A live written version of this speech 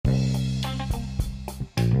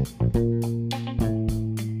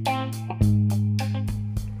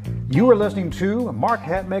You are listening to Mark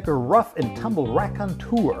Hatmaker Rough and Tumble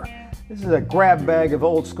Raconteur. This is a grab bag of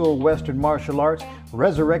old school Western martial arts,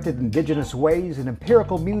 resurrected indigenous ways, and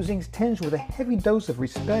empirical musings tinged with a heavy dose of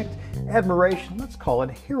respect, admiration, let's call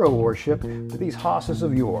it hero worship, for these hosses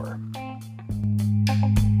of yore.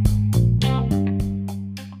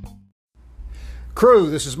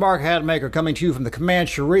 Crew, this is Mark Hatmaker coming to you from the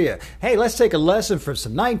Comancheria. Hey, let's take a lesson from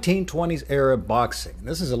some 1920s era boxing.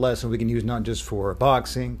 This is a lesson we can use not just for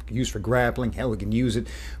boxing, use for grappling. Hell, we can use it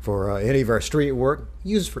for any of our street work,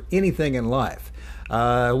 use it for anything in life.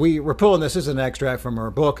 We're pulling this as an extract from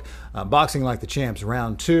our book, Boxing Like the Champs,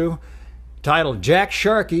 Round 2, titled Jack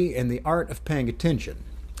Sharkey and the Art of Paying Attention.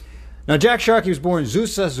 Now, Jack Sharkey was born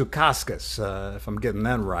Zusa Zukaskas, if I'm getting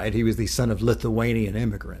that right. He was the son of Lithuanian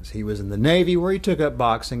immigrants. He was in the Navy, where he took up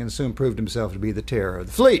boxing and soon proved himself to be the terror of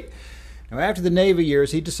the fleet. Now, after the Navy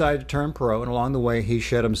years, he decided to turn pro, and along the way, he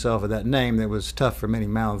shed himself of that name that was tough for many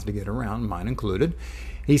mouths to get around, mine included.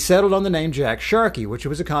 He settled on the name Jack Sharkey, which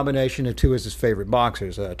was a combination of two of his favorite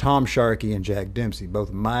boxers, Tom Sharkey and Jack Dempsey,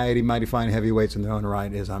 both mighty, mighty fine heavyweights in their own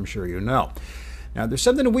right, as I'm sure you know. Now, there's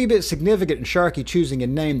something a wee bit significant in Sharkey choosing a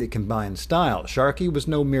name that combined styles. Sharkey was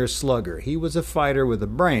no mere slugger. He was a fighter with a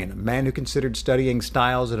brain, a man who considered studying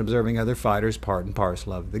styles and observing other fighters part and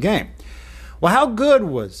parcel of the game. Well, how good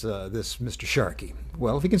was this Mr. Sharkey?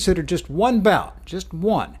 Well, if he considered just one bout, just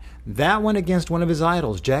one, that one against one of his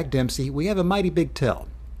idols, Jack Dempsey, we have a mighty big tell.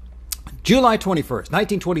 July 21st,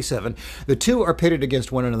 1927, the two are pitted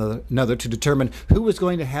against one another to determine who was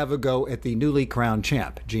going to have a go at the newly crowned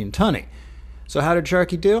champ, Gene Tunney. So how did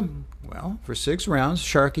Sharkey do? Well, for 6 rounds,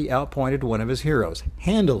 Sharkey outpointed one of his heroes,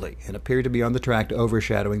 handily, and appeared to be on the track to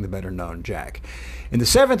overshadowing the better-known Jack. In the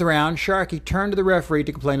 7th round, Sharkey turned to the referee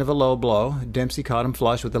to complain of a low blow. Dempsey caught him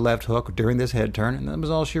flush with the left hook during this head turn, and that was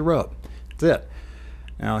all she wrote. That's it.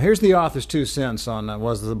 Now, here's the author's 2 cents on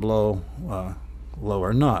was the blow low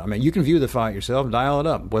or not. I mean, you can view the fight yourself, dial it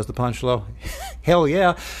up. Was the punch low? Hell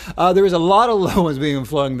yeah. There was a lot of low ones being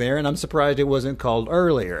flung there, and I'm surprised it wasn't called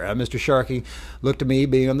earlier. Mr. Sharkey looked to me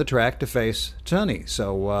being on the track to face Tunney.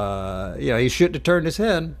 So, he shouldn't have turned his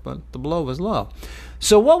head, but the blow was low.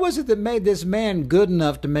 So what was it that made this man good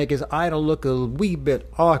enough to make his idol look a wee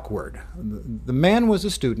bit awkward? The man was a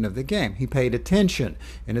student of the game. He paid attention.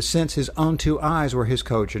 In a sense, his own 2 eyes were his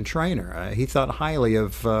coach and trainer. He thought highly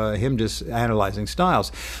of him just analyzing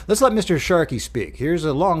styles. Let's let Mr. Sharkey speak. Here's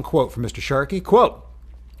a long quote from Mr. Sharkey. Quote,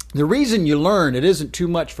 "The reason you learn it isn't too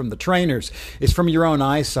much from the trainers. It's from your own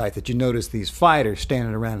eyesight that you notice these fighters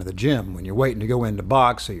standing around in the gym. When you're waiting to go in to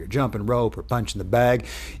box, or you're jumping rope or punching the bag,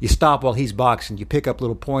 you stop while he's boxing. You pick up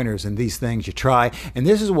little pointers and these things you try. And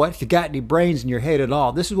this is what, if you got any brains in your head at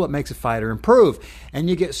all, this is what makes a fighter improve. And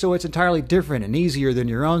you get so it's entirely different and easier than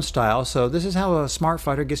your own style. So this is how a smart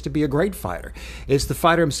fighter gets to be a great fighter. It's the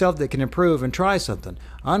fighter himself that can improve and try something."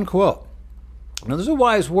 Unquote. Now, those are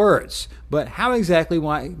wise words, but how exactly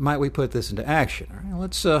might we put this into action? All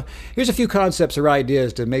right, here's a few concepts or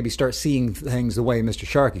ideas to maybe start seeing things the way Mr.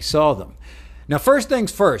 Sharkey saw them. Now, first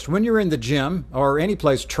things first, when you're in the gym or any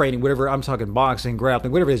place training, whatever, I'm talking boxing,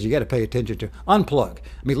 grappling, whatever it is you got to pay attention to, unplug.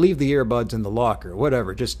 I mean, leave the earbuds in the locker,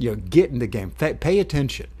 whatever. Just, get in the game. Pay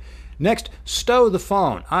attention. Next, stow the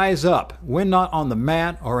phone, eyes up. When not on the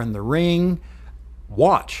mat or in the ring,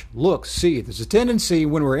 watch, look, see. There's a tendency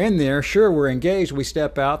when we're in there, sure, we're engaged, we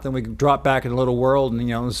step out, then we drop back in a little world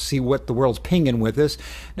and, see what the world's pinging with us.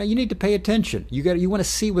 Now, you need to pay attention. You want to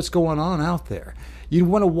see what's going on out there. You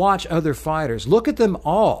want to watch other fighters. Look at them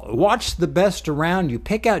all. Watch the best around you.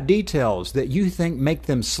 Pick out details that you think make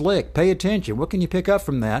them slick. Pay attention. What can you pick up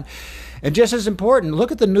from that? And just as important,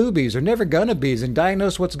 look at the newbies or never gonna be's and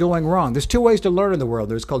diagnose what's going wrong. There's 2 ways to learn in the world.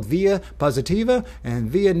 There's called via positiva and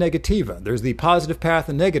via negativa. There's the positive path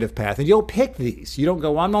and negative path. And you'll pick these. You don't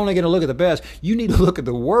go, I'm only going to look at the best. You need to look at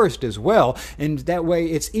the worst as well. And that way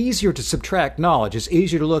it's easier to subtract knowledge. It's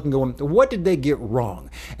easier to look and go, what did they get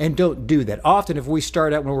wrong? And don't do that. Often if we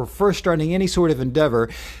start out when we're first starting any sort of endeavor,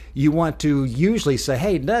 you want to usually say,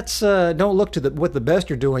 hey, don't look to what the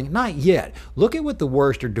best are doing. Not yet. Look at what the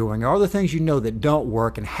worst are doing. All the things that don't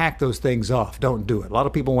work and hack those things off. Don't do it. A lot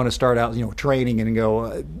of people want to start out, training and go,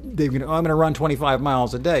 I'm going to run 25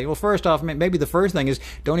 miles a day. Well, first off, maybe the first thing is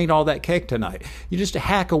don't eat all that cake tonight. You just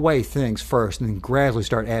hack away things first and then gradually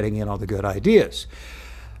start adding in all the good ideas.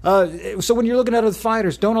 So when you're looking at other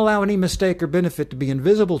fighters, don't allow any mistake or benefit to be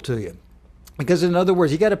invisible to you. Because in other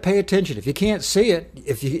words, you got to pay attention. If you can't see it,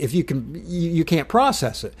 you can't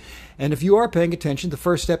process it. And if you are paying attention, the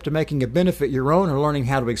first step to making a benefit your own or learning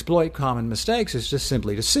how to exploit common mistakes is just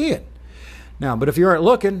simply to see it. Now, but if you aren't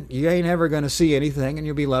looking, you ain't ever going to see anything and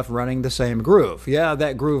you'll be left running the same groove. Yeah,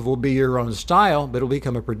 that groove will be your own style, but it'll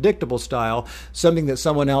become a predictable style, something that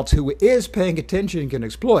someone else who is paying attention can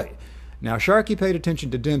exploit. Now, Sharkey paid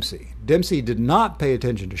attention to Dempsey. Dempsey did not pay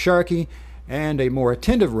attention to Sharkey, and a more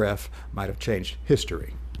attentive ref might have changed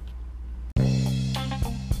history.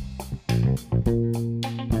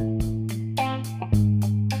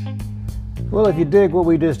 Well, if you dig what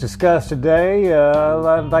we just discussed today,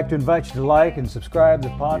 I'd like to invite you to like and subscribe to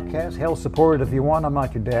the podcast. Hell, support it if you want. I'm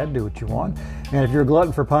not your dad. Do what you want. And if you're a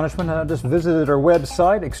glutton for punishment, just visit our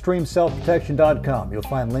website, extremeselfprotection.com. You'll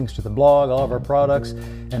find links to the blog, all of our products,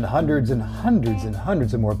 and hundreds and hundreds and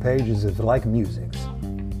hundreds of more pages of like musings.